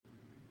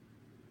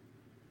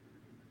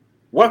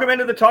Welcome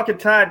into the Talkin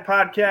Tide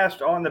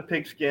podcast on the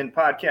Pigskin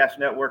Podcast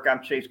Network.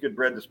 I'm Chase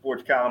Goodbread, the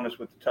sports columnist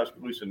with the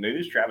Tuscaloosa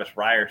News. Travis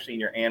Reier,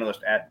 senior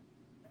analyst at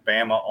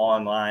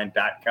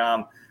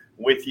BamaOnline.com,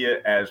 with you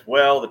as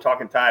well. The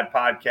Talkin Tide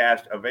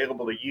podcast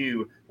available to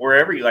you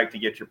wherever you like to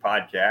get your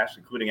podcasts,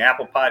 including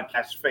Apple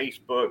Podcasts,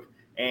 Facebook,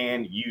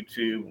 and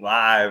YouTube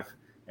Live,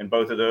 and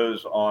both of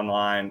those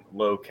online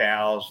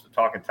locales. The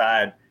Talkin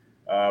Tide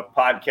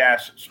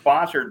podcast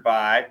sponsored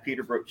by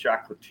Peterbrook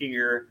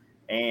Chocolatier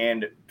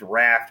and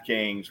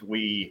DraftKings.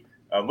 We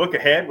look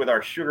ahead with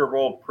our Sugar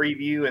Bowl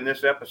preview in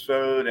this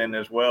episode, and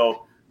as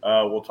well,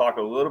 we'll talk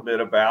a little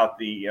bit about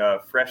the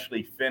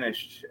freshly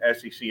finished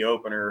SEC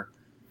opener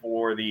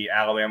for the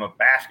Alabama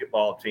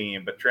basketball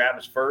team. But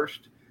Travis,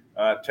 first,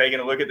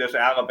 taking a look at this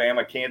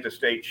Alabama-Kansas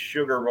State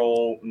Sugar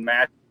Bowl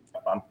matchup.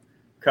 I'm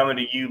coming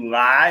to you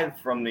live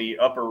from the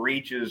upper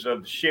reaches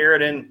of the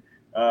Sheridan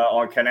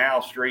on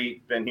Canal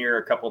Street. Been here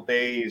a couple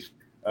days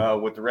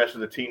with the rest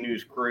of the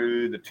T-News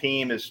crew. The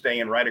team is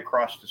staying right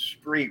across the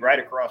street, right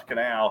across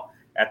Canal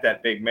at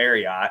that big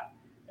Marriott.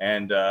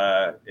 And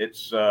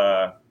it's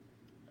an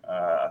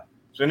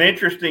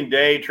interesting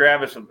day,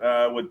 Travis,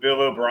 with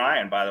Bill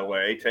O'Brien, by the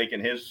way,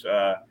 taking his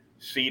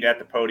seat at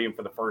the podium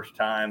for the first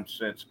time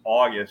since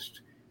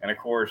August. And, of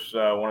course,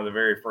 one of the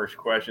very first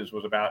questions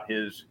was about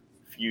his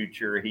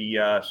future.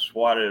 He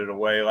swatted it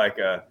away like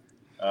a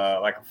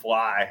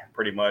fly,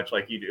 pretty much,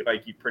 like you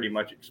pretty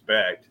much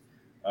expect.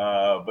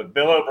 But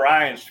Bill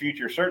O'Brien's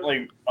future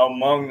certainly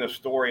among the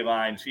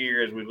storylines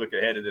here as we look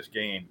ahead to this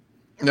game.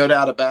 No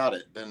doubt about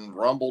it. Been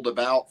rumbled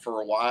about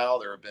for a while.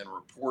 There have been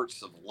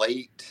reports of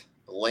late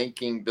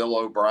linking Bill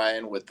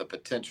O'Brien with the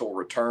potential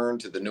return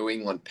to the New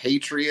England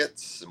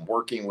Patriots and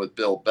working with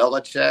Bill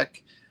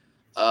Belichick.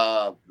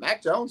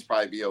 Mac Jones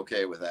probably be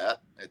okay with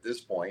that at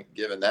this point,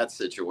 given that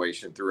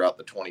situation throughout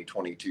the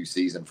 2022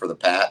 season for the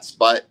Pats.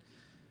 But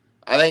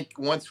I think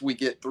once we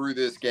get through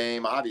this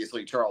game,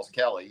 obviously Charles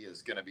Kelly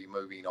is going to be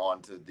moving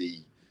on to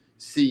the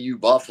CU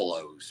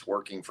Buffaloes,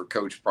 working for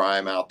Coach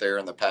Prime out there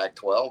in the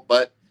Pac-12.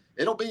 But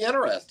it'll be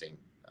interesting.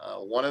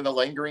 One of the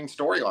lingering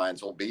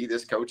storylines will be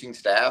this coaching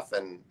staff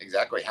and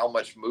exactly how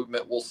much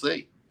movement we'll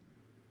see.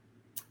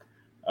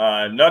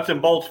 Nuts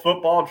and bolts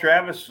football,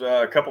 Travis.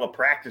 A couple of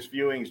practice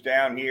viewings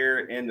down here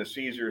in the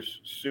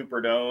Caesars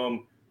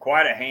Superdome.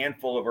 Quite a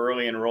handful of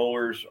early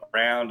enrollers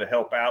around to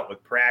help out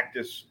with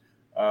practice.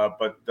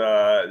 But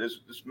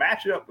this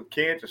matchup with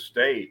Kansas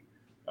State,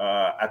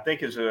 I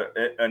think, is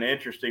an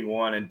interesting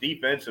one. And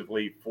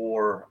defensively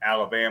for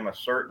Alabama,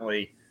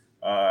 certainly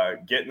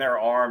getting their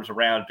arms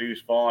around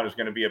Deuce Vaughn is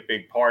going to be a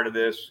big part of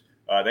this.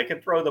 They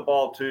can throw the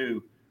ball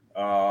too,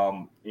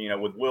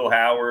 with Will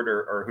Howard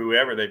or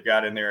whoever they've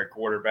got in there at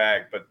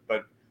quarterback.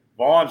 But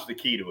Vaughn's the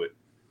key to it.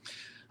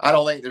 I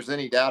don't think there's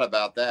any doubt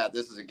about that.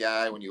 This is a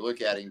guy, when you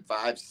look at him,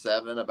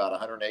 5'7", about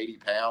 180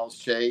 pounds,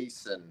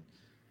 Chase, and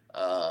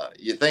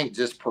you think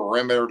just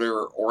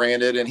perimeter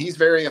oriented, and he's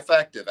very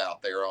effective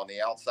out there on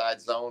the outside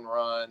zone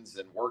runs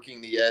and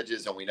working the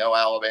edges. And we know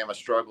Alabama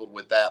struggled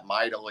with that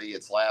mightily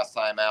its last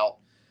time out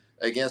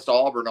against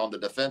Auburn on the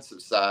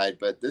defensive side.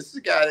 But this is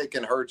a guy that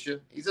can hurt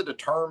you. He's a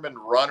determined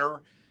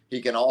runner.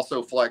 He can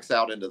also flex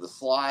out into the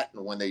slot.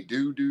 And when they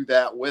do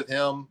that with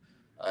him,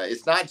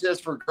 it's not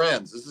just for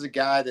grins. This is a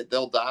guy that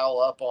they'll dial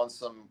up on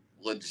some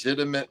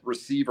legitimate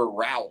receiver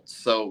routes.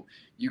 So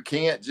you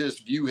can't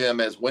just view him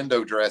as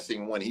window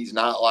dressing when he's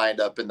not lined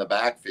up in the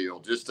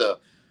backfield. Just a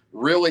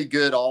really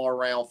good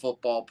all-around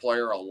football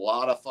player, a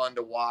lot of fun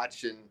to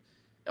watch. And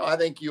I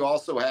think you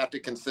also have to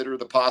consider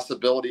the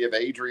possibility of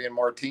Adrian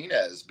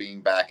Martinez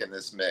being back in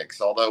this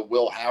mix. Although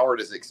Will Howard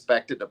is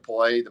expected to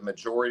play the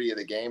majority of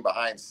the game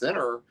behind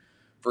center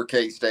for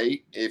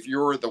K-State, if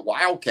you're the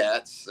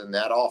Wildcats and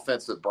that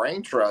offensive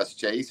brain trust,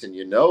 Chase, and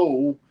you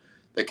know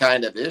the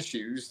kind of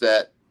issues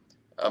that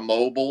a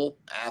mobile,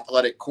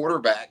 athletic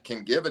quarterback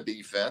can give a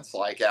defense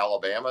like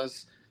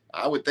Alabama's,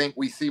 I would think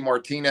we see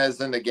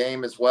Martinez in the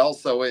game as well.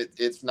 So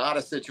it's not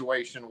a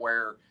situation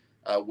where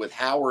with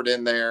Howard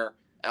in there,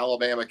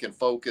 Alabama can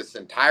focus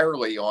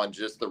entirely on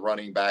just the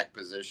running back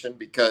position,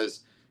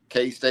 because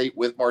K-State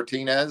with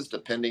Martinez,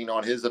 depending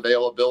on his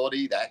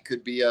availability, that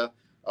could be a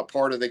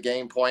part of the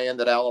game plan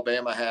that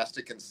Alabama has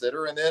to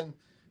consider. And then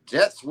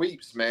jet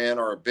sweeps, man,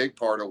 are a big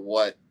part of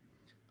what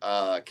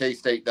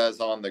K-State does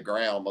on the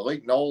ground.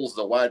 Malik Knowles,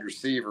 the wide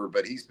receiver,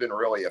 but he's been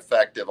really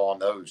effective on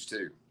those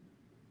too.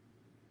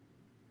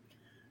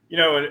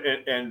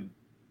 And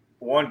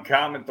one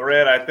common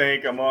thread, I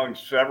think, among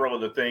several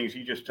of the things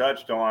you just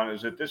touched on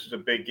is that this is a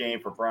big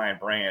game for Brian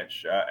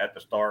Branch at the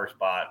star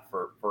spot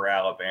for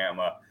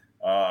Alabama.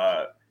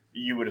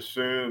 You would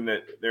assume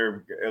that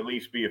there at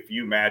least be a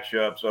few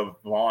matchups of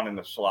Vaughn in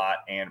the slot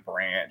and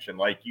Branch. And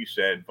like you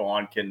said,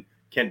 Vaughn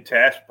can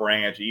test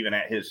Branch even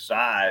at his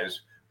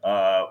size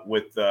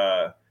with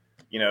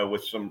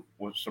some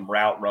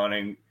route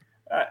running.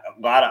 A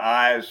lot of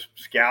eyes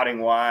scouting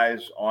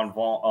wise on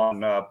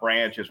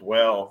Branch as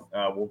well.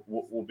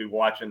 We'll be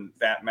watching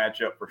that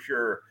matchup for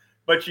sure.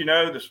 But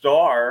the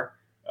star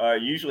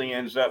usually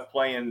ends up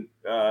playing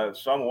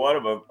somewhat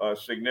of a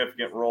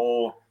significant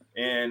role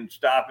in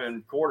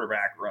stopping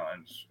quarterback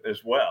runs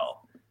as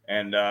well.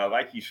 And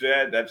like you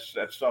said, that's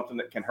something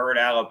that can hurt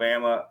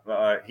Alabama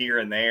here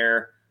and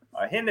there.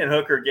 Hendon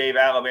Hooker gave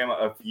Alabama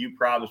a few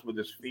problems with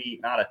his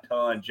feet, not a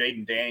ton.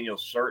 Jaden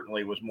Daniels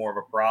certainly was more of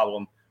a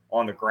problem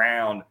on the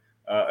ground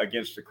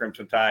against the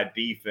Crimson Tide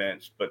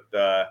defense. But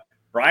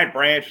Brian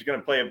Branch is going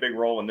to play a big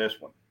role in this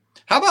one.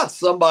 How about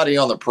somebody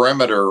on the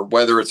perimeter,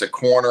 whether it's a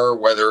corner,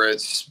 whether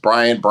it's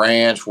Brian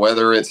Branch,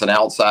 whether it's an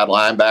outside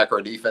linebacker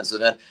or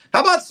defensive end?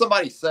 How about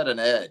somebody set an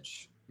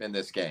edge in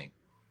this game?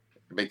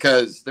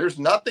 Because there's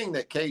nothing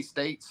that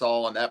K-State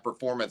saw in that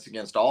performance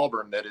against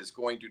Auburn that is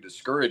going to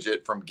discourage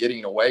it from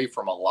getting away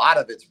from a lot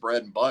of its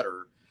bread and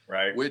butter,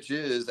 right? Which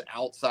is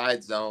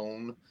outside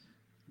zone,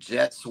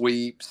 jet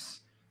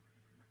sweeps.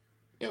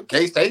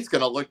 K-State's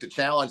going to look to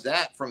challenge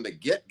that from the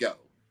get-go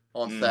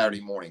on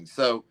Saturday morning.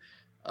 So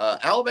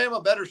Alabama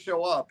better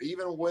show up,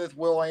 even with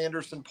Will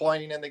Anderson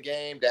playing in the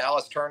game,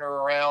 Dallas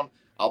Turner around.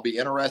 I'll be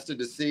interested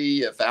to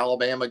see if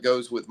Alabama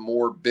goes with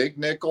more big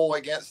nickel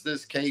against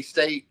this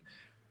K-State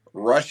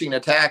rushing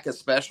attack,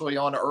 especially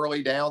on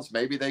early downs.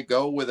 Maybe they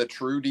go with a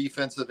true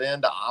defensive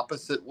end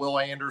opposite Will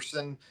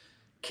Anderson.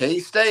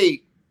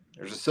 K-State,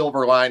 there's a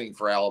silver lining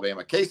for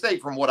Alabama.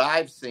 K-State, from what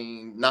I've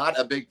seen, not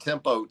a big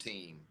tempo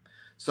team.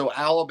 So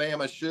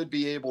Alabama should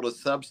be able to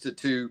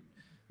substitute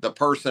the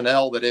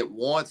personnel that it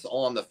wants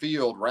on the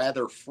field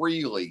rather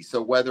freely.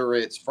 So whether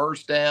it's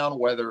first down,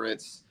 whether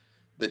it's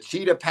the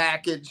cheetah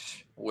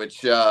package,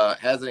 which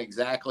hasn't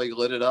exactly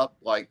lit it up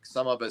like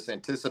some of us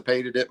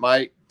anticipated it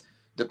might,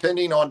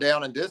 depending on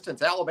down and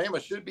distance, Alabama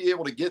should be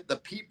able to get the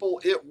people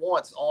it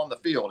wants on the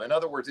field. In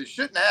other words, it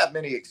shouldn't have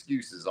many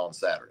excuses on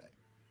Saturday.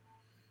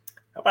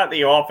 How about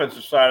the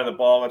offensive side of the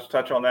ball? Let's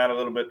touch on that a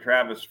little bit,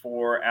 Travis,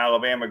 for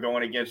Alabama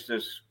going against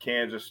this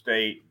Kansas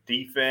State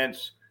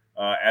defense.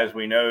 As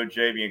we know,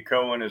 Javian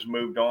Cohen has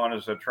moved on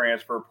as a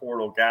transfer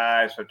portal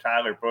guy, so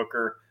Tyler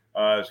Booker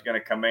is going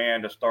to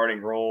command a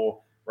starting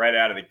role right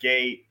out of the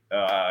gate.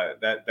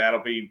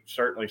 That'll be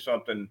certainly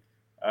something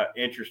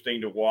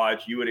interesting to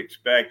watch. You would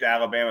expect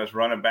Alabama's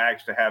running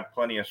backs to have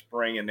plenty of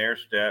spring in their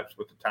steps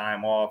with the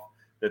time off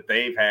that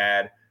they've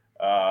had.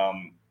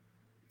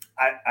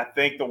 I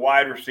think the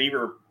wide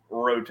receiver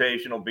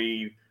rotation will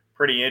be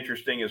pretty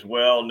interesting as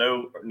well.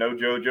 No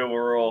JoJo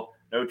Earl,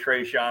 no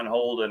Trayshawn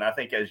Holden. I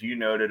think, as you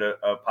noted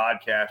a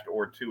podcast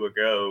or two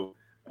ago,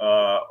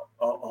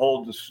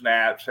 Holden's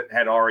snaps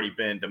had already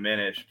been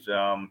diminished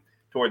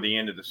toward the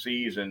end of the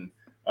season.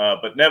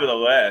 But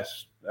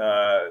nevertheless,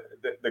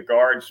 the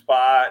guard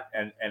spot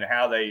and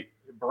how they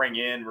bring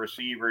in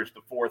receivers,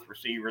 the fourth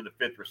receiver, the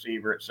fifth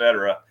receiver, et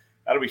cetera,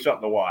 that'll be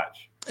something to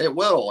watch. It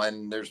will,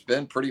 and there's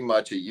been pretty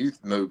much a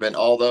youth movement,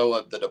 although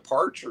of the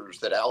departures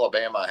that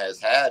Alabama has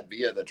had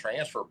via the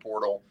transfer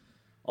portal,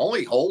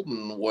 only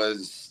Holden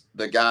was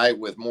the guy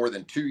with more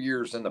than 2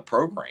 years in the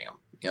program.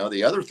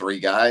 The other three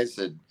guys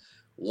had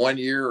 1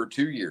 year or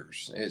 2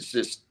 years. It's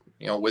just,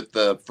 with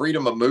the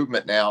freedom of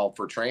movement now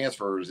for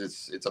transfers,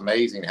 it's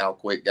amazing how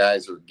quick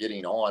guys are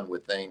getting on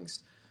with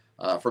things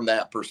from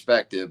that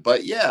perspective.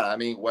 But yeah, I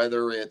mean,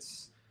 whether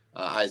it's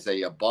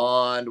Isaiah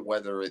Bond,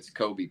 whether it's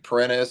Kobe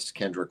Prentice,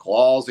 Kendrick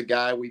Law's a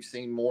guy we've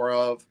seen more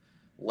of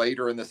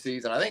later in the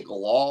season. I think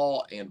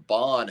Law and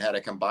Bond had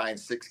a combined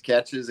 6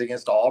 catches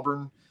against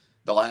Auburn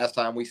the last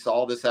time we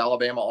saw this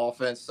Alabama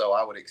offense. So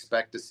I would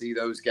expect to see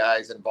those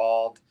guys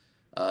involved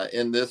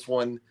in this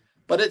one.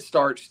 But it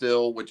starts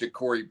still with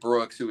Ja'Cory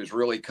Brooks, who has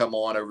really come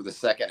on over the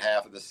second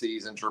half of the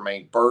season.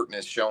 Jermaine Burton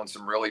has shown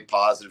some really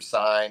positive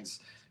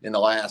signs in the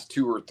last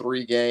 2 or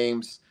 3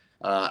 games.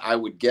 I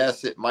would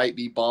guess it might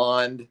be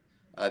Bond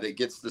that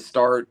gets the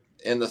start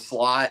in the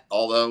slot,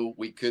 although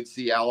we could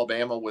see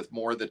Alabama with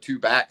more of the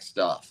 2-back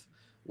stuff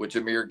with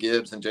Jahmyr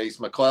Gibbs and Jace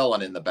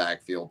McClellan in the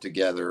backfield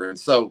together. And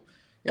so,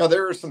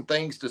 there are some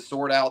things to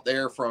sort out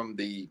there from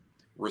the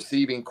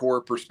receiving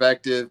corps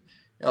perspective.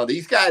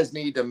 These guys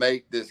need to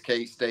make this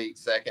K-State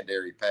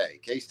secondary pay.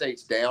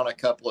 K-State's down a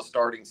couple of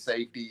starting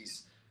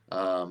safeties.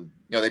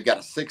 They've got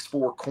a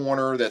 6'4"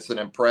 corner that's an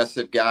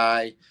impressive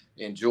guy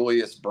in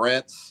Julius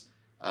Brents.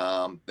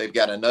 They've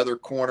got another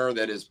corner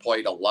that has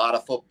played a lot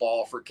of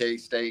football for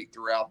K-State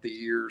throughout the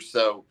years.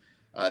 So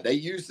they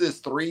use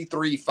this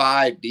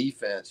 3-3-5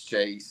 defense,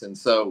 Chase. And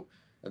so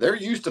they're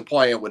used to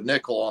playing with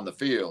nickel on the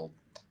field,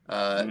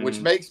 which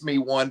makes me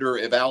wonder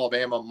if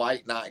Alabama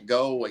might not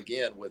go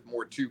again with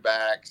more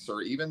 2-backs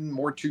or even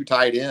more 2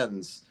 tight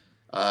ends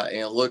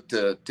and look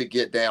to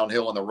get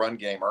downhill in the run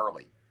game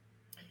early.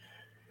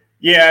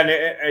 Yeah, and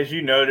as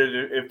you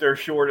noted, if they're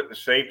short at the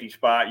safety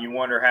spot, you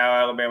wonder how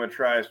Alabama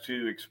tries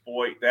to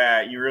exploit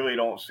that. You really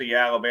don't see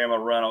Alabama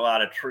run a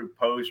lot of true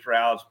post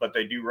routes, but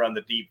they do run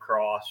the deep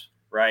cross,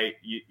 right?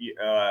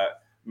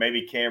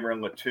 Maybe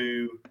Cameron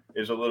Latou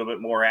is a little bit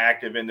more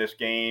active in this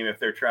game if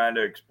they're trying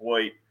to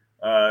exploit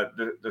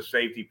the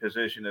safety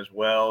position as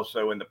well.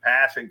 So in the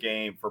passing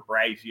game for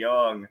Bryce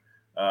Young,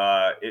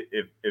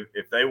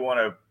 if they want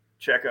to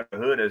check on the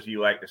hood, as you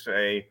like to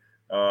say,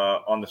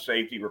 on the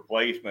safety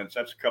replacements,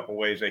 that's a couple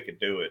ways they could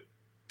do it.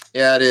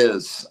 Yeah, it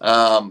is.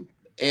 And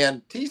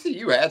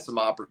TCU had some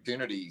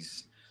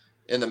opportunities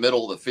in the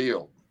middle of the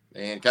field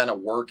and kind of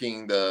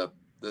working the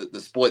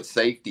split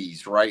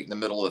safeties right in the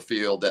middle of the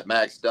field that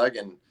Max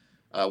Duggan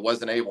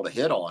wasn't able to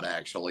hit on,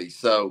 actually.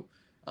 So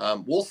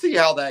we'll see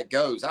how that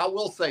goes. I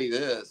will say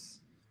this.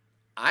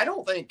 I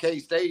don't think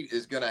K-State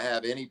is going to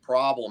have any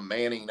problem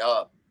manning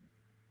up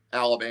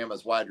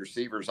Alabama's wide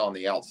receivers on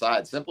the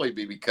outside, simply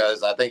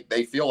because I think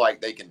they feel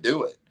like they can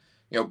do it.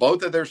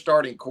 Both of their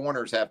starting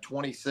corners have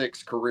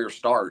 26 career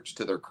starts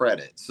to their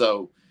credit.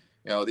 So,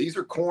 these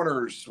are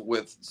corners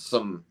with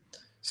some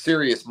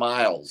serious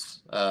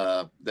miles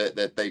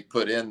that they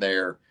put in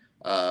there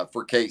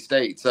for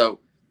K-State. So,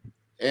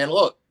 and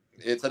look,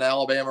 it's an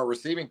Alabama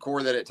receiving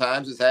corps that at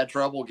times has had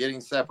trouble getting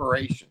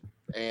separation.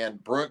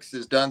 And Brooks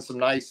has done some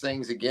nice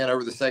things again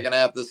over the second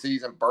half of the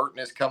season. Burton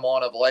has come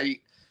on of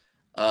late.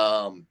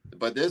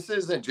 But this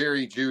isn't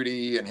Jerry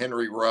Jeudy and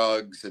Henry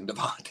Ruggs and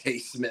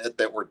Devontae Smith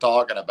that we're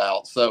talking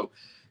about. So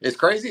as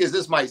crazy as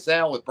this might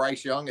sound with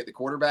Bryce Young at the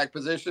quarterback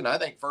position, I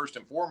think first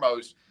and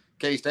foremost,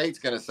 K-State's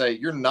going to say,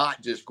 you're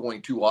not just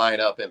going to line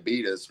up and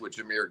beat us with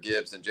Jahmyr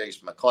Gibbs and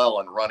Jason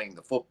McClellan running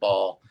the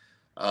football.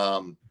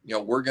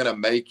 We're going to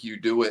make you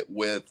do it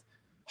with,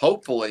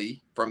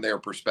 hopefully, from their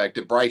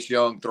perspective, Bryce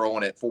Young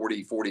throwing it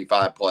 40,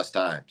 45 plus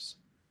times.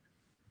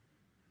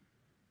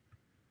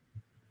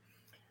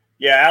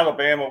 Yeah,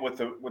 Alabama with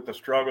the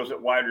struggles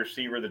at wide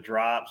receiver, the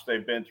drops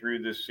they've been through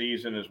this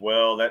season as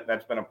well.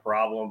 That's been a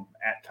problem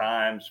at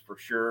times for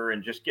sure,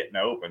 and just getting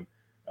open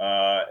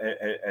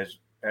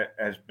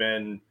has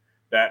been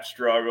that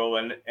struggle.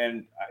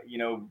 And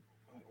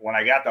when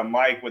I got the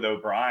mic with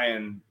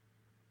O'Brien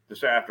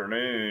this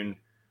afternoon,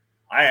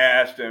 I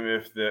asked him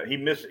if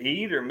he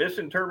either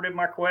misinterpreted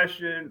my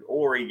question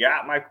or he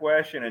got my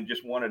question and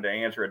just wanted to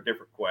answer a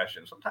different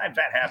question. Sometimes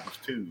that happens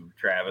too,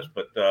 Travis.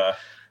 But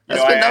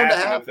I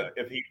asked him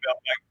if he felt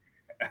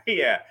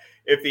like,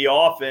 if the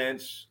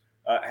offense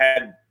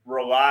had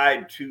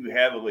relied too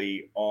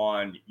heavily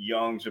on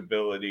Young's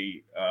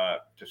ability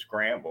to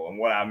scramble. And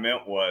what I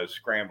meant was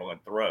scramble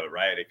and throw,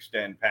 right?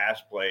 Extend pass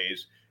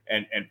plays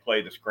and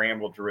play the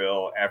scramble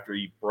drill after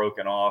you've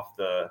broken off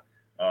the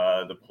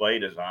play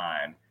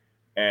design.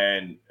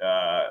 And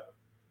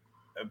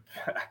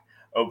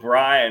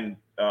O'Brien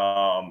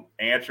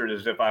answered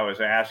as if I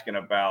was asking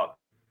about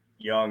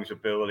Young's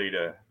ability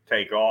to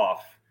take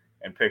off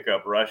and pick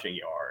up rushing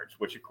yards,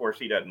 which of course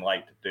he doesn't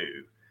like to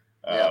do.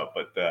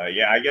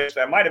 I guess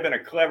that might have been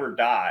a clever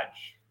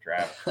dodge,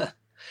 Travis.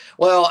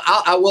 Well,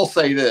 I will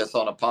say this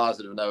on a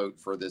positive note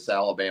for this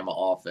Alabama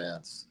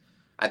offense.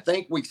 I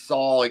think we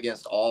saw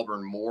against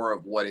Auburn more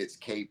of what it's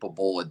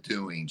capable of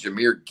doing.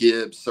 Jahmyr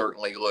Gibbs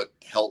certainly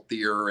looked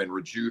healthier and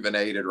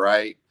rejuvenated,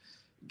 right,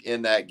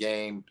 in that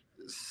game.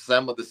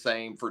 Some of the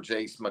same for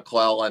Jace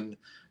McClellan.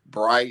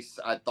 Bryce,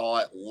 I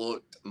thought,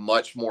 looked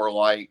much more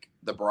like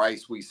the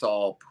Bryce we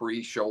saw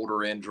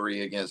pre-shoulder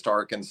injury against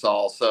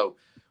Arkansas. So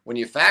when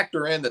you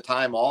factor in the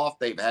time off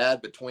they've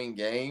had between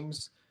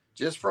games,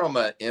 just from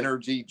an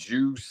energy,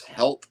 juice,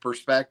 health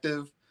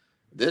perspective,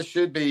 this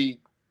should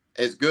be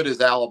as good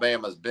as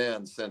Alabama's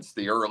been since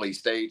the early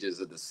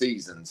stages of the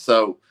season.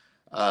 So,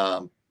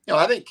 I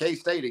think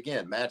K-State,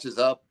 again, matches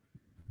up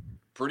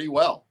pretty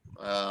well.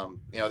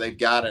 They've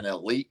got an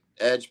elite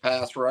edge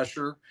pass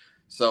rusher.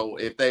 So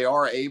if they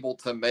are able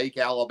to make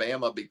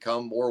Alabama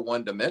become more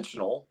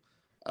one-dimensional,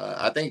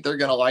 I think they're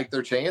going to like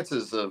their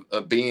chances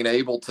of being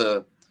able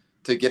to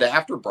get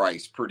after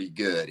Bryce pretty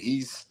good.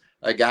 He's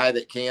a guy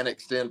that can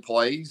extend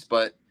plays,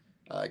 but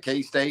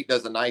K-State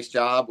does a nice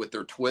job with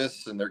their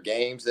twists and their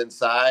games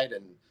inside.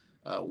 And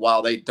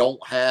while they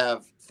don't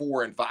have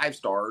 4 and 5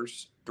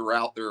 stars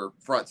throughout their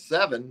front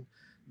seven,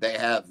 they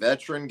have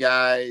veteran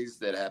guys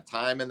that have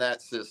time in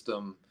that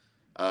system,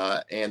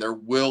 and they're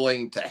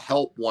willing to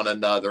help one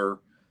another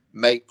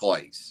make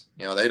plays.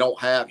 They don't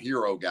have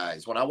hero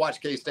guys. When I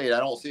watch K-State, I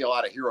don't see a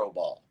lot of hero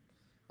ball.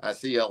 I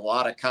see a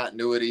lot of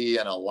continuity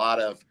and a lot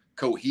of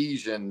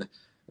cohesion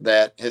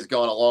that has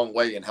gone a long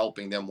way in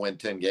helping them win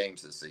 10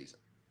 games this season.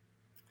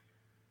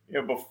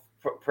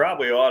 But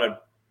probably ought to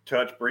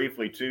touch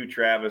briefly too,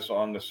 Travis,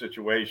 on the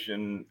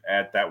situation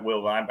at that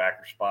will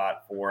linebacker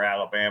spot for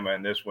Alabama.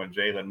 And this one,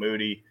 Jalen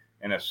Moody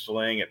in a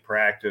sling at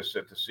practice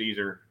at the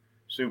Caesar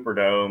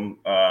Superdome.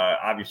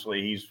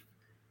 Obviously, he's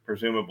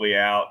presumably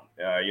out.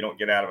 You don't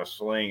get out of a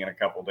sling in a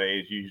couple of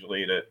days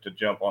usually to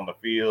jump on the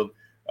field.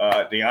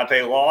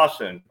 Deontay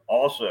Lawson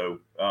also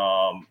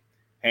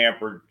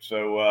hampered.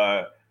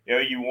 So,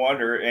 you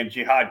wonder, and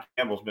Jihad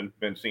Campbell's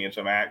been seeing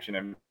some action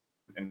and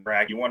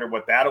you wonder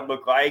what that'll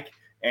look like.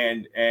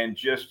 And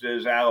just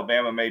as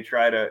Alabama may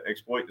try to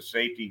exploit the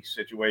safety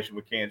situation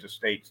with Kansas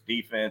State's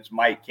defense,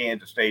 might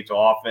Kansas State's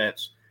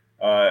offense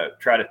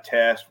try to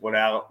test what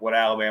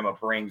Alabama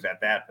brings at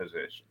that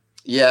position?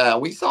 Yeah,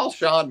 we saw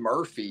Sean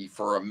Murphy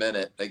for a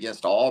minute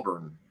against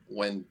Auburn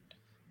when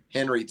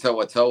Henry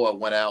To'oTo'o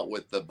went out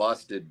with the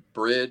busted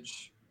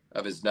bridge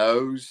of his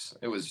nose.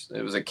 It was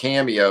a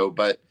cameo,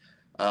 but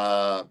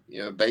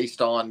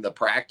based on the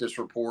practice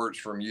reports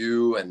from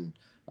you and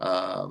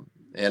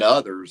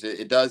others,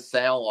 it does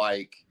sound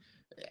like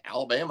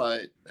Alabama,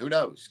 who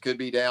knows, could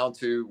be down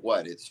to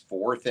its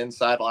fourth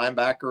inside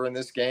linebacker in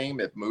this game.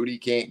 If Moody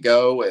can't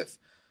go, if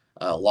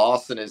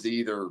Lawson is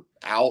either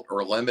out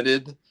or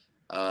limited,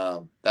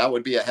 that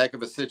would be a heck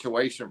of a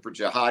situation for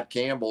Jihad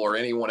Campbell or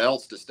anyone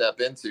else to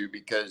step into,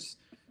 because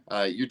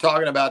you're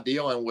talking about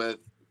dealing with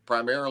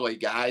primarily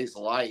guys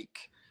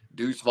like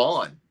Deuce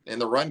Vaughn in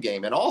the run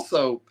game. And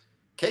also,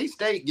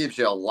 K-State gives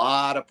you a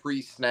lot of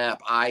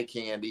pre-snap eye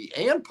candy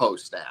and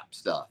post-snap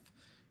stuff.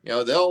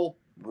 They'll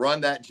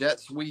run that jet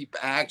sweep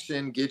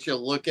action, get you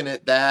looking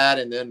at that,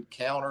 and then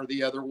counter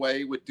the other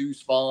way with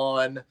Deuce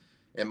Vaughn.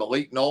 And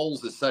Malik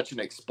Knowles is such an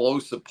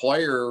explosive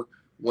player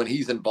when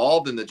he's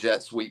involved in the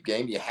jet sweep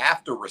game. You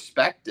have to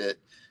respect it.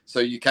 So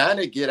you kind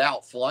of get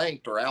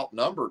outflanked or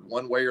outnumbered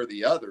one way or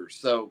the other.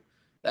 So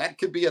that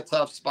could be a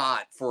tough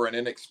spot for an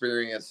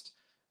inexperienced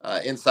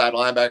inside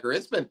linebacker.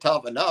 It's been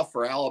tough enough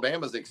for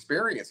Alabama's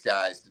experienced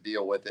guys to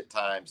deal with at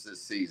times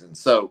this season.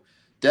 So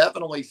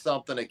definitely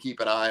something to keep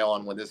an eye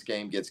on when this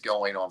game gets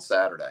going on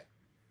Saturday.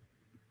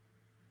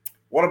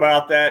 What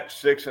about that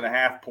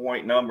 6.5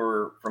 point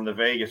number from the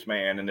Vegas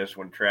man in this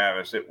one,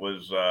 Travis? It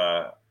was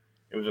a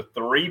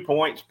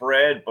 3-point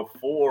spread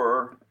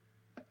before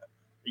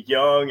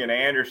Young and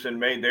Anderson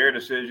made their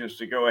decisions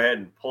to go ahead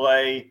and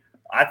play.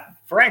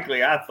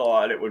 Frankly, I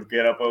thought it would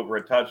get up over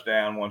a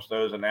touchdown once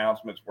those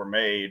announcements were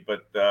made,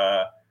 but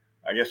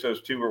I guess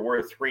those two were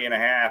worth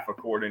 3.5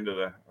 according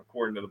to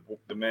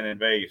the men in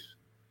base.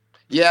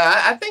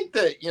 Yeah, I think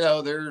that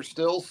there's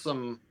still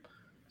some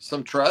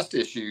trust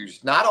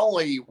issues, not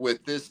only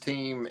with this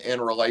team in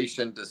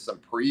relation to some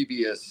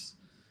previous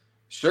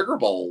Sugar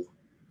Bowl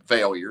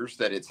failures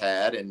that it's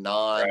had in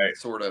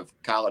sort of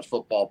college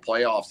football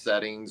playoff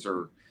settings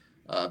or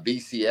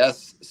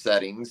BCS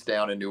settings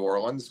down in New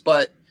Orleans,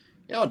 but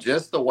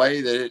just the way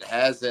that it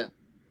hasn't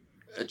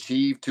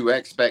achieved to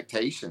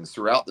expectations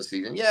throughout the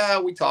season. Yeah,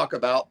 we talk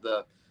about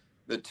the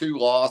two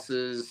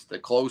losses, the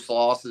close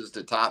losses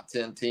to top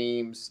 10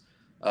 teams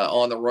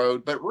on the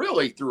road, but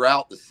really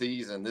throughout the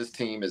season, this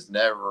team has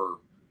never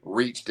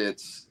reached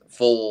its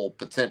full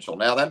potential.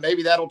 Now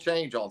maybe that'll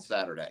change on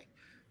Saturday,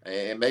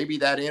 and maybe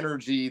that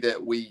energy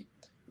that we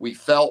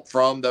felt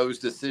from those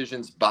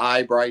decisions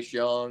by Bryce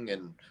Young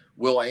and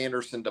Will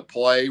Anderson to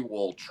play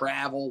will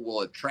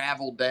have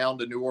traveled down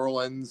to New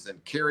Orleans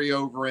and carry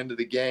over into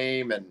the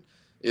game. And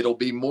it'll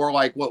be more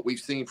like what we've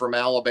seen from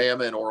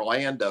Alabama and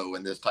Orlando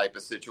in this type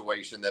of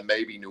situation than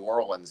maybe New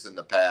Orleans in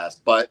the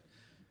past. But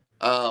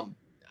I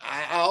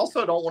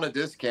also don't want to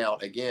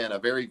discount, again, a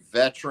very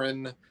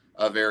veteran,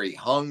 a very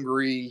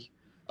hungry,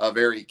 a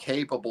very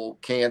capable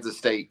Kansas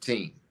State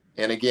team.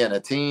 And again,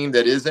 a team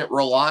that isn't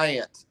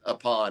reliant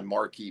upon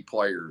marquee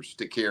players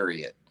to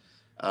carry it.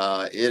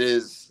 It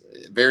is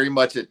very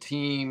much a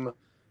team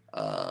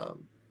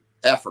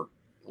effort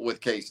with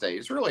K-State.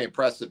 It's really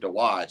impressive to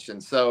watch.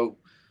 And so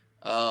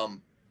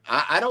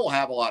I don't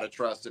have a lot of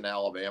trust in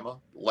Alabama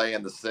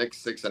laying the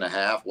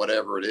 6.5,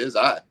 whatever it is.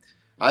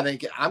 I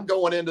think I'm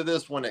going into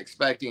this one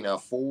expecting a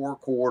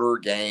 4-quarter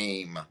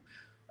game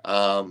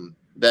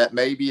that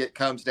maybe it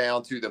comes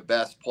down to the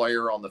best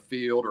player on the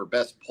field or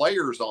best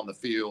players on the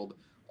field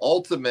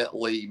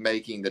ultimately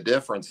making the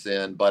difference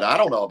in. But I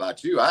don't know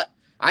about you.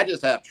 I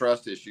just have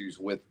trust issues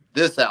with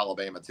this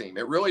Alabama team.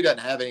 It really doesn't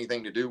have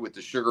anything to do with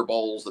the Sugar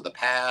Bowls of the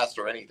past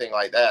or anything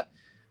like that.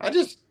 I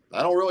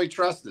don't really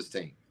trust this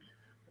team.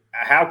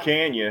 How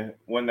can you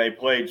when they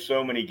played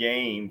so many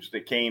games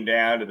that came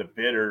down to the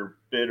bitter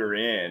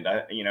end?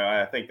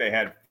 I think they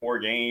had 4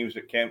 games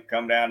that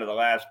come down to the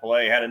last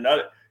play. Had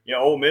another,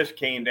 Ole Miss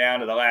came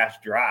down to the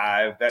last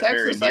drive. That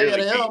Texas very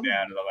nearly A&M, came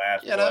down to the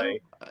last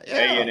play.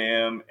 Yeah.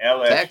 A&M,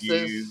 LSU,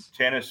 Texas.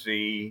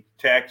 Tennessee,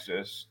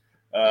 Texas.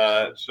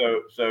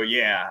 So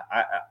yeah,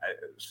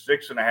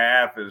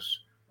 6.5 is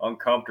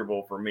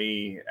uncomfortable for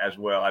me as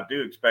well. I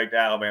do expect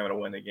Alabama to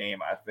win the game.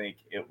 I think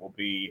it will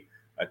be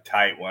a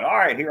tight one. All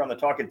right, here on the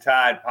Talkin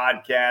Tide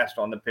podcast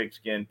on the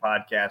Pigskin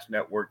Podcast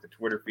Network, the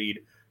Twitter feed,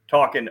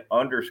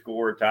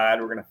 Talkin_Tide.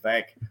 We're going to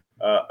thank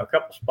a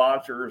couple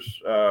sponsors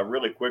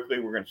really quickly.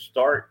 We're going to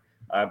start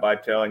by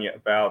telling you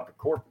about the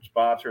corporate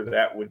sponsor.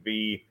 That would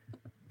be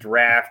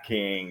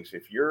DraftKings.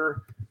 If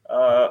you're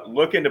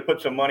looking to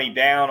put some money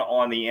down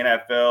on the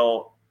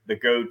NFL, the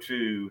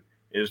go-to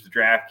is the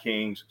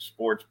DraftKings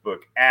Sportsbook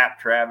app.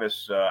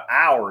 Travis,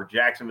 our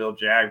Jacksonville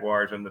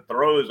Jaguars in the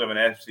throes of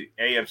an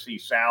AFC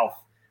South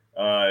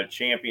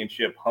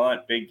championship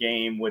hunt, big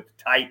game with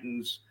the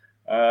Titans.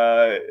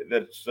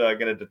 That's going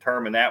to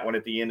determine that one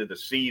at the end of the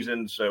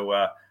season. So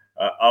a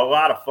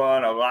lot of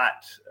fun, a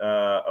lot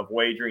of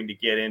wagering to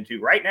get into.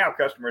 Right now,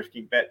 customers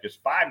can bet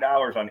just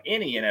 $5 on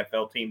any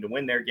NFL team to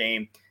win their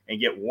game and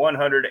get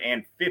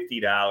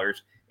 $150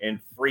 in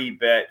free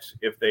bets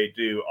if they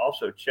do.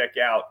 Also, check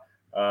out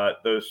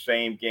those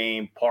same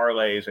game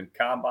parlays and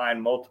combine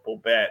multiple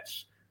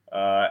bets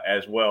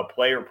as well.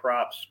 Player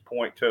props,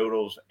 point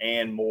totals,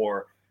 and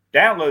more.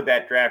 Download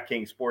that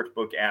DraftKings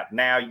Sportsbook app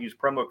now. Use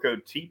promo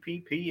code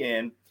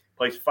TPPN.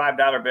 Place a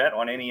 $5 bet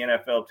on any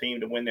NFL team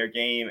to win their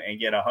game and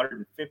get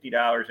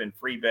 $150 in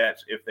free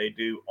bets if they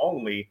do,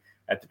 only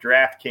at the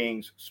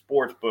DraftKings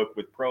Sportsbook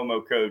with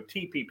promo code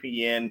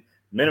TPPN.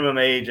 Minimum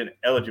age and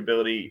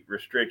eligibility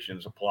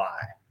restrictions apply.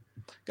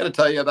 Going to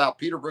tell you about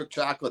Peterbrook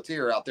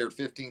Chocolatier out there at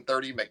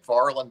 1530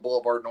 McFarland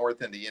Boulevard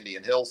North in the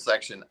Indian Hills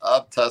section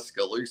of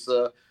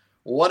Tuscaloosa.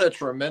 What a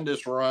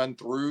tremendous run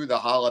through the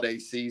holiday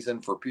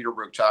season for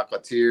Peterbrook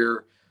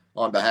Chocolatier.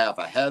 On behalf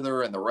of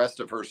Heather and the rest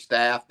of her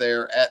staff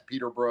there at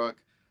Peterbrook,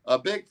 a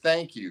big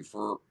thank you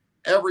for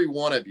every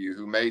one of you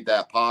who made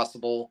that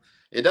possible.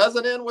 It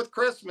doesn't end with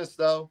Christmas,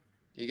 though.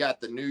 You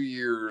got the New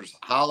Year's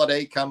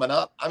holiday coming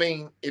up. I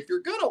mean, if you're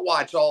going to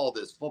watch all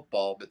this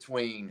football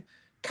between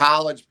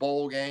college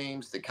bowl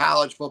games, the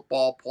college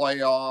football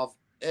playoff,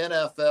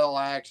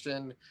 NFL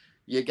action,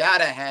 you got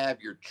to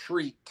have your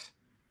treat.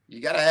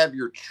 You got to have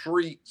your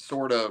treat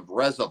sort of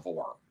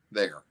reservoir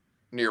there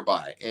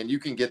nearby. And you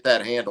can get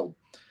that handled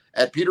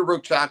at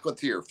Peterbrook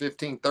Chocolatier,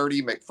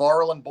 1530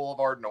 McFarland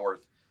Boulevard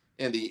North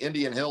in the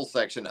Indian Hills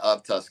section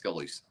of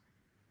Tuscaloosa.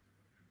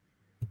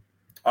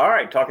 All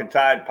right, Talkin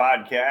Tide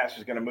podcast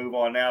is going to move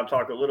on now,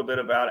 talk a little bit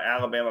about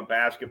Alabama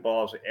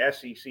basketball's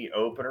SEC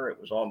opener. It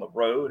was on the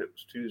road. It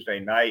was Tuesday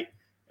night,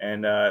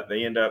 and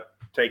they end up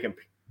taking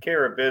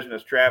care of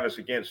business, Travis,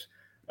 against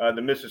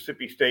the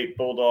Mississippi State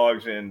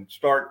Bulldogs in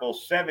Starkville,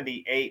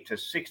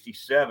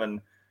 78-67,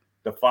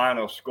 the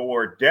final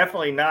score.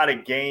 Definitely not a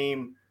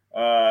game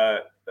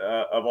of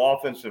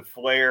offensive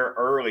flair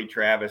early,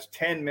 Travis.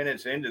 10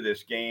 minutes into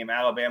this game,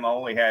 Alabama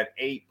only had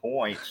 8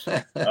 points,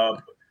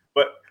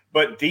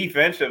 But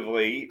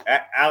defensively,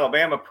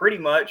 Alabama pretty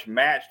much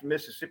matched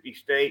Mississippi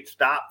State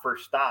stop for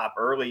stop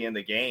early in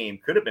the game.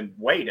 Could have been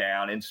way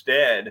down.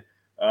 Instead,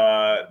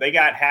 they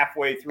got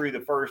halfway through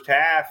the first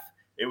half.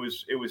 It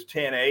was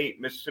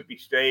 10-8 Mississippi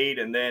State,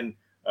 and then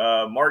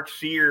Mark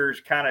Sears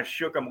kind of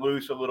shook them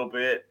loose a little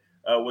bit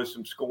with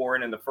some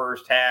scoring in the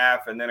first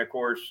half, and then of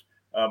course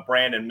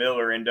Brandon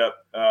Miller ended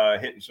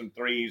up hitting some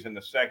threes in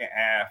the second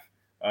half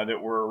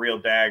that were a real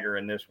dagger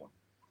in this one.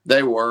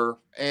 They were.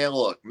 And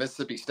look,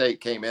 Mississippi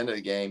State came into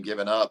the game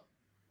giving up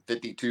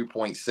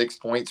 52.6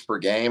 points per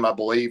game, I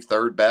believe,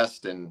 third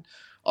best in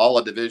all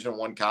of Division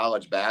I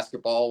college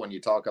basketball when you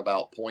talk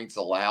about points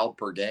allowed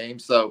per game.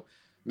 So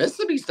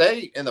Mississippi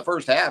State in the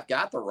first half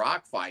got the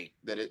rock fight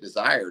that it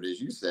desired,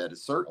 as you said,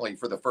 certainly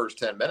for the first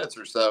 10 minutes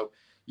or so.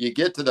 You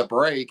get to the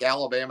break,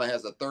 Alabama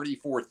has a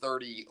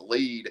 34-30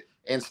 lead,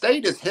 and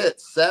State has hit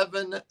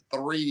 7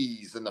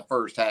 threes in the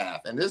first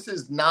half. And this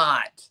is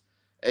not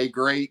a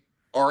great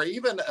or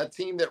even a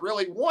team that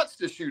really wants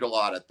to shoot a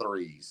lot of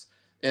threes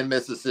in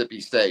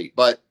Mississippi State.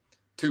 But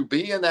to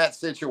be in that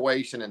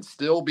situation and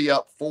still be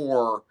up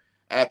 4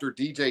 after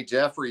DJ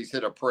Jeffries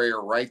hit a prayer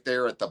right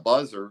there at the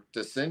buzzer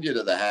to send you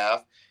to the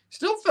half,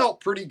 still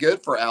felt pretty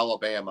good for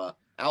Alabama.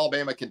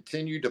 Alabama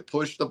continued to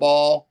push the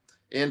ball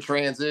in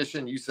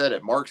transition. You said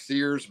it, Mark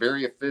Sears,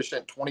 very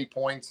efficient, 20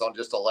 points on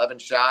just 11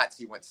 shots.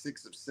 He went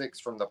 6 of 6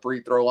 from the free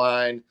throw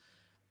line.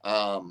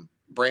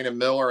 Brandon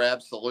Miller,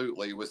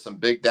 absolutely, with some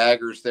big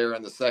daggers there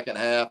in the second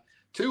half.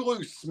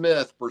 Tulu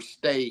Smith for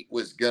State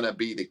was going to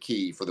be the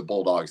key for the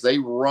Bulldogs. They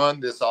run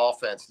this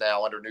offense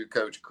now under new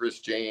coach Chris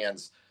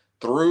Jans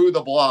through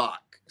the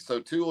block. So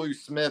Tulu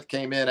Smith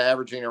came in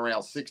averaging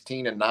around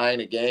 16 and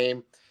 9 a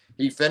game.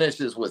 He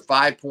finishes with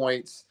 5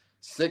 points,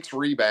 6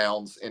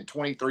 rebounds in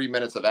 23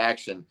 minutes of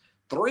action.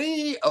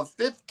 3 of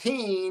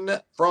 15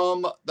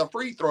 from the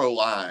free throw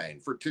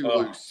line for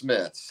Tulu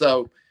Smith.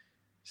 So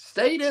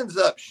State ends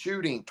up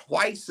shooting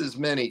twice as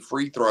many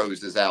free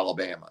throws as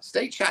Alabama.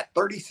 State shot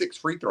 36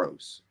 free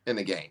throws in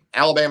the game.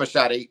 Alabama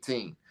shot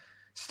 18.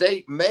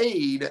 State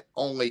made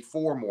only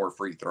 4 more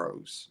free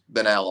throws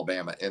than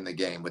Alabama in the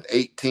game, with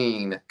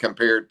 18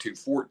 compared to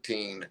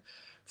 14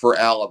 for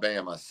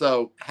Alabama.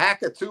 So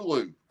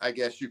Hackatulu, I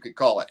guess you could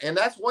call it. And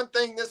that's one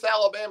thing this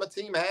Alabama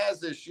team has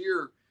this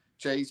year,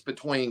 Chase,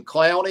 between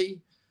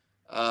Clowney,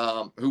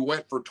 who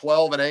went for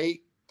 12 and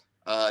 8,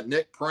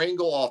 Nick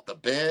Pringle off the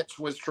bench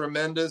was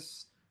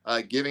tremendous,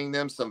 giving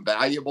them some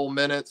valuable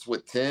minutes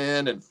with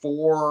 10 and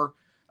 4,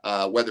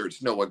 whether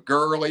it's Noah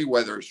Gurley,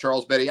 whether it's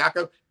Charles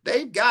Bediako.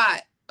 They've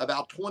got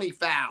about 20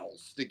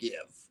 fouls to give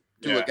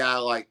to a guy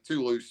like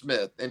Tulu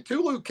Smith. And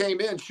Tulu came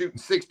in shooting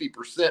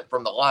 60%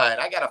 from the line.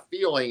 I got a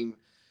feeling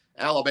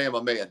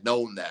Alabama may have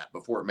known that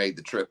before it made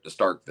the trip to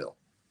Starkville.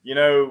 You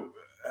know,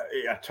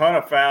 a ton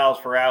of fouls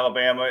for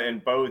Alabama in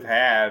both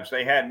halves.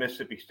 They had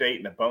Mississippi State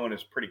in the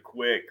bonus pretty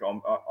quick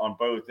on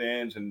both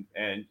ends.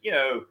 And, you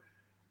know,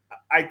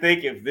 I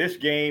think if this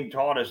game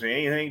taught us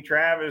anything,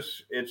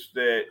 Travis, it's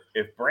that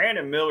if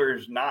Brandon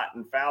Miller's not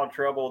in foul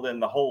trouble,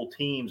 then the whole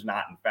team's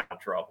not in foul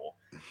trouble,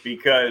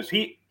 because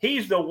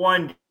he's the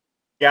one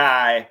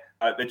guy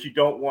that you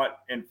don't want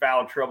in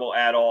foul trouble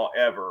at all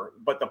ever.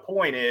 But the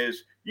point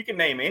is, you can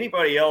name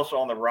anybody else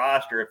on the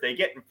roster. If they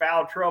get in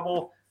foul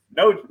trouble,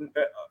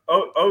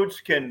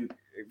 Oates can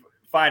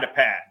find a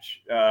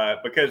patch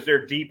because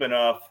they're deep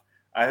enough,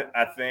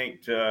 I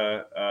think,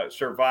 to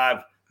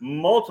survive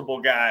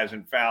multiple guys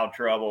in foul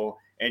trouble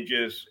and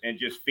just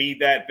feed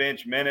that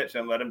bench minutes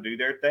and let them do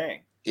their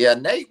thing. Yeah,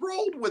 Nate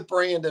rolled with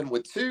Brandon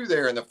with 2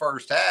 there in the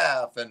first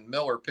half, and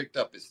Miller picked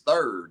up his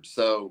 3rd.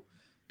 So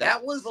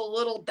that was a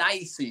little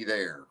dicey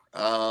there.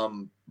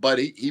 But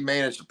he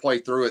managed to play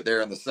through it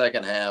there in the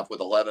second half with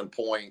 11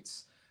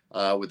 points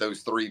with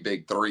those 3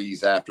 big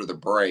threes after the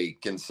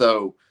break. And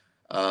so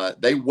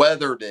they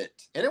weathered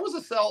it. And it was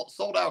a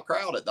sold out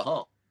crowd at the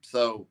Hump.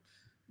 So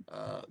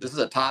this is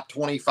a top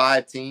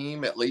 25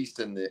 team, at least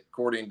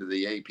according to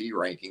the AP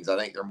rankings. I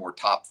think they're more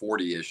top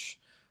 40-ish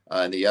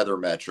in the other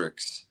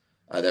metrics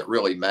that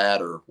really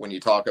matter when you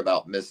talk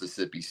about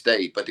Mississippi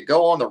State. But to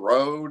go on the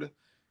road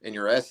in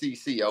your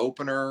SEC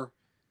opener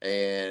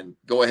and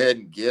go ahead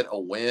and get a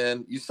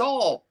win, you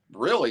saw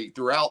really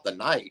throughout the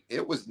night,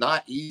 it was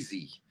not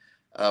easy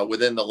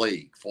within the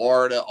league.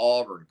 Florida,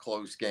 Auburn,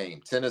 close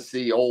game.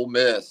 Tennessee, Ole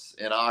Miss,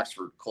 and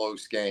Oxford,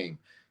 close game.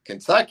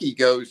 Kentucky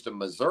goes to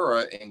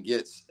Missouri and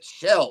gets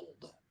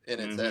shelled in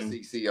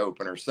its SEC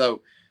opener.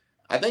 So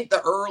I think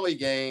the early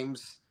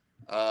games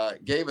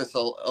gave us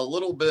a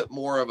little bit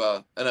more of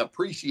an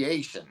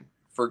appreciation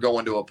for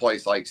going to a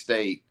place like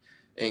State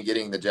and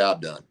getting the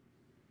job done.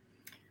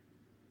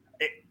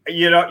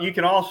 You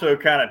can also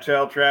kind of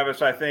tell,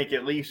 Travis, I think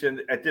at least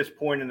at this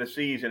point in the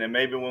season, and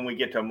maybe when we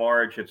get to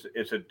March,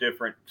 it's a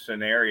different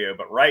scenario.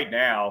 But right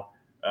now,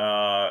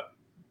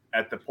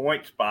 at the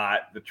point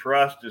spot, the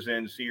trust is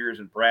in Sears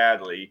and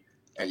Bradley,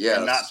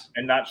 yes,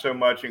 and not so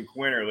much in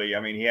Quinterly. I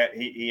mean,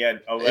 he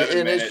had 11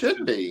 and minutes. It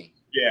should be.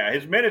 Yeah,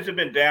 his minutes have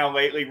been down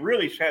lately.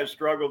 Really has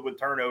struggled with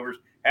turnovers.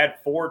 Had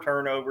 4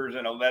 turnovers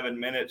in 11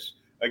 minutes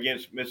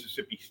against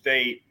Mississippi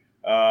State,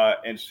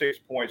 and 6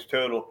 points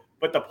total.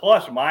 But the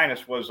plus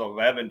minus was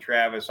 11,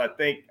 Travis. I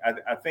think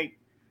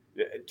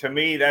to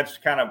me that's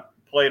kind of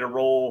played a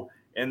role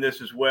in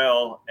this as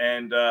well.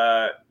 And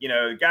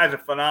the guy's a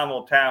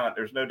phenomenal talent.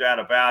 There's no doubt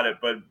about it.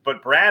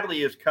 But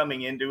Bradley is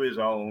coming into his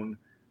own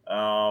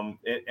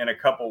in a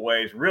couple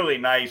ways. Really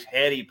nice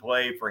heady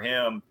play for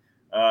him,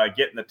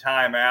 getting the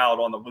timeout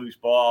on the loose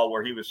ball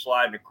where he was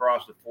sliding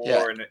across the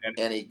floor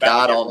and he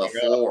got on the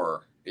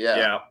floor.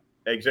 Yeah,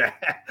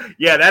 exactly.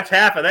 Yeah, that's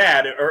half of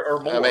that or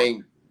more.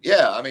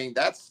 I mean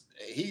that's.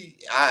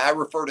 I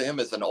refer to him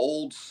as an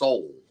old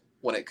soul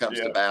when it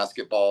comes to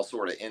basketball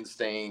sort of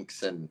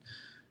instincts, and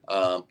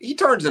he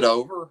turns it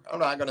over. I'm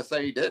not going to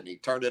say he didn't. He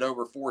turned it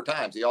over 4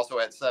 times. He also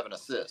had 7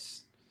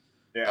 assists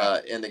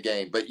in the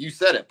game. But you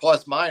said it,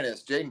 plus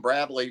minus. Jaden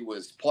Bradley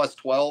was plus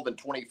 12 in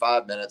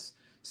 25 minutes.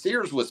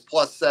 Sears was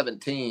plus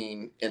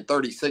 17 in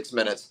 36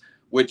 minutes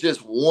with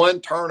just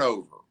 1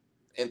 turnover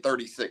in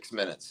 36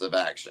 minutes of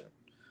action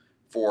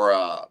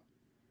for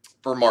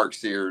Mark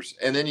Sears.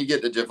 And then you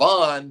get to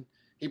Javon.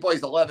 He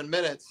plays 11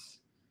 minutes.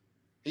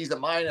 He's a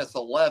minus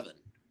 11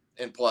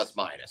 in plus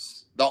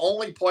minus. The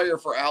only player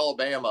for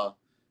Alabama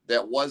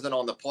that wasn't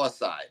on the plus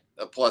side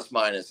of plus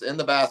minus in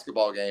the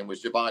basketball game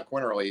was Javon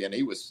Quinterly, and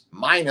he was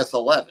minus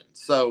 11.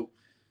 So,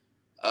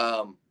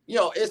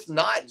 it's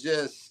not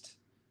just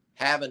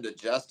having to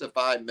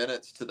justify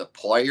minutes to the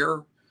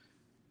player.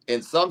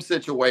 In some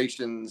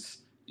situations,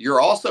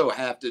 you're also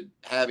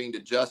having to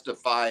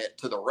justify it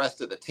to the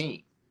rest of the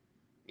team.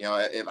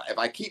 If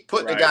I keep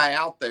putting a guy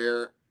out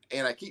there,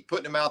 and I keep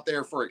putting him out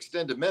there for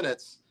extended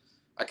minutes,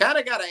 I kind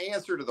of got to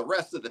answer to the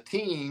rest of the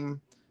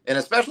team, and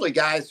especially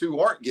guys who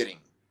aren't getting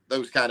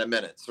those kind of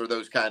minutes or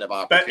those kind of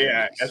opportunities.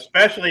 Yeah,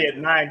 especially at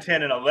 9,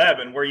 10, and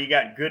 11, where you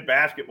got good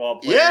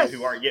basketball players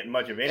who aren't getting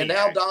much of anything. And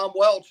now Dom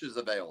Welch is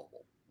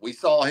available. We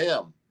saw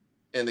him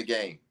in the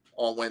game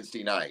on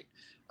Wednesday night.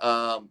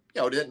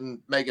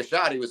 Didn't make a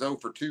shot. He was 0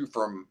 for 2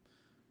 from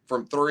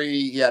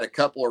 3. He had a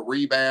couple of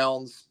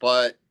rebounds,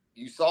 but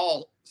you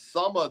saw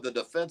some of the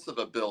defensive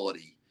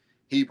ability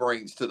he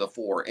brings to the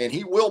floor, and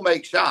he will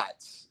make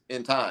shots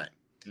in time.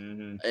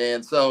 Mm-hmm.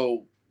 And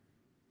so,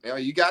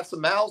 you got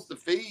some mouths to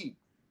feed.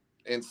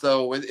 And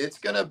so it's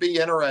going to be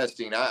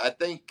interesting. I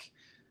think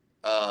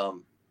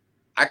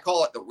I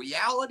call it the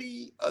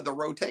reality of the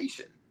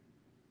rotation.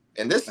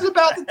 And this is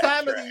about the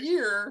time of the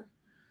year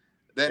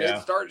that it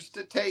starts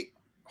to take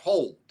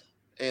hold.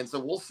 And so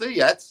we'll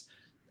see.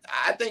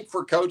 I think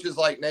for coaches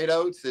like Nate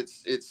Oates,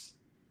 it's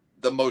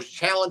the most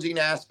challenging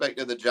aspect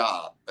of the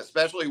job,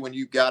 especially when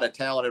you've got a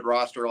talented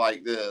roster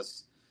like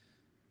this.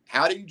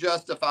 How do you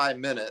justify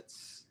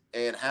minutes,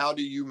 and how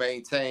do you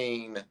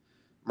maintain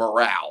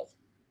morale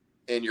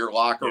in your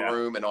locker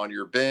room and on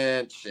your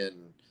bench,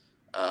 and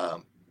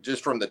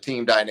just from the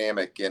team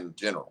dynamic in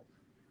general?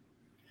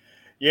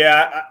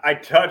 Yeah, I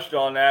touched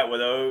on that with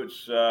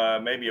Oates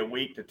maybe a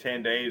week to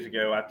 10 days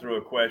ago. I threw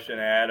a question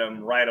at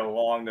him right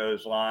along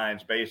those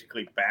lines,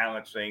 basically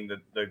balancing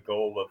the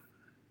goal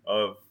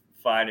of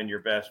finding your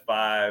best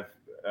 5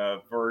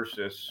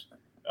 versus,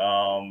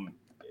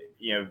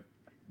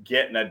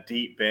 getting a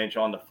deep bench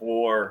on the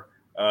floor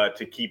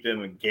to keep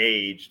them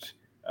engaged.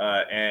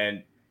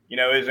 And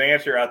his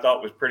answer I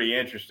thought was pretty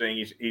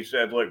interesting. He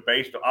said, look,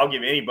 I'll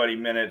give anybody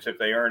minutes if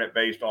they earn it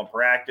based on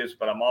practice,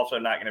 but I'm also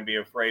not going to be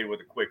afraid with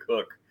a quick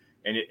hook.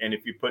 And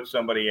if you put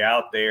somebody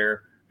out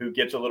there who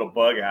gets a little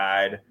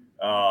bug-eyed,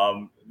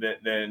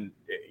 then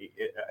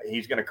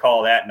he's going to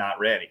call that not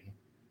ready.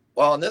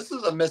 Well, and this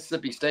is a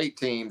Mississippi State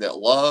team that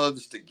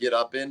loves to get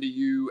up into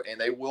you, and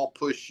they will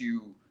push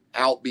you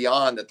out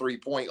beyond the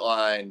 3-point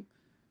line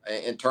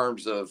in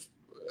terms of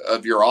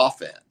your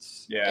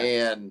offense. Yeah.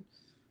 And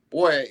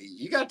boy,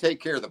 you got to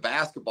take care of the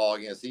basketball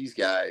against these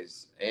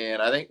guys.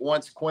 And I think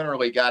once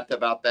Quinterly got to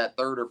about that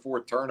third or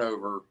fourth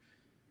turnover,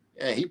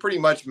 he pretty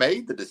much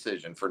made the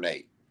decision for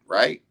Nate,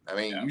 right? I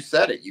mean, you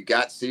said it. You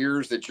got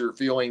Sears that you're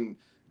feeling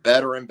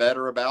better and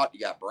better about. You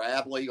got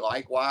Bradley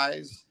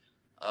likewise.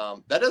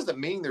 That doesn't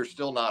mean there's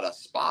still not a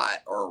spot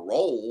or a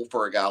role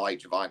for a guy like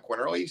Javon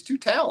Quinterly. He's too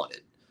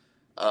talented.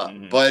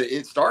 But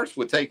it starts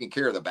with taking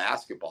care of the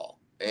basketball.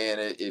 And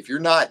if you're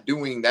not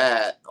doing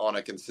that on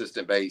a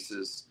consistent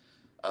basis,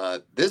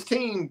 this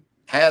team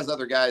has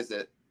other guys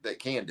that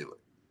can do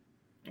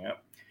it. Yeah.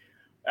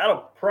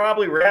 That'll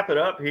probably wrap it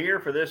up here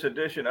for this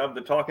edition of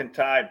the Talkin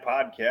Tide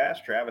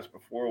podcast. Travis,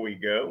 before we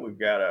go, we've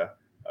got a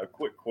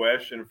quick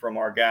question from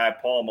our guy,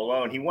 Paul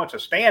Malone. He wants a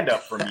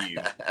stand-up from you.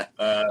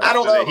 I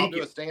don't know if I'll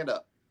do a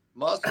stand-up.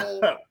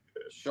 Muscle,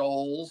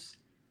 Shoals,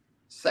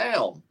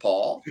 sound,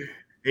 Paul.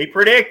 He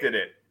predicted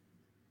it.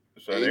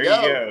 So there you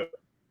go.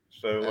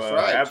 So that's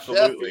right.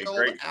 Absolutely. Sheffield,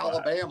 great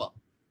Alabama.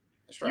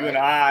 That's right.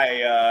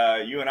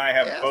 You and I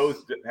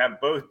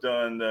have both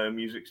done the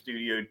music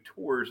studio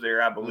tours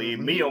there, I believe.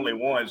 Me only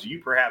once, you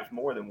perhaps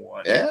more than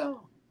one. Yeah.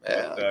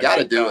 Got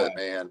to do it,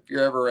 man. If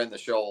you're ever in the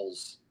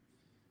Shoals,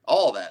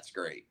 all that's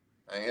great.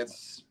 I mean,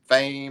 it's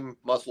Fame,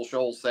 Muscle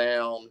Shoals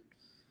sound.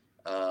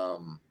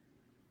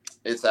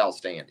 It's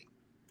outstanding.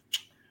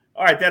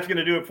 All right, that's going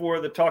to do it for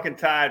the Talkin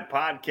Tide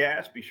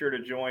podcast. Be sure to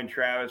join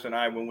Travis and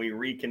I when we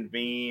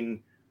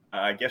reconvene.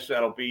 I guess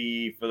that'll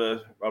be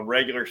for a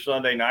regular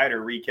Sunday night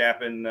or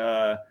recapping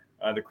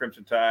the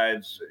Crimson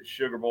Tide's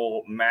Sugar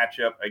Bowl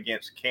matchup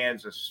against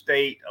Kansas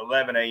State,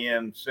 11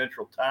 a.m.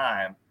 Central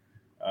Time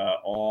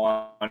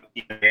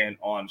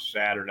on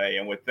Saturday.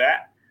 And with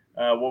that,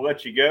 we'll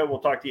let you go. We'll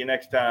talk to you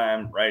next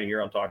time right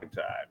here on Talkin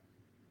Tide.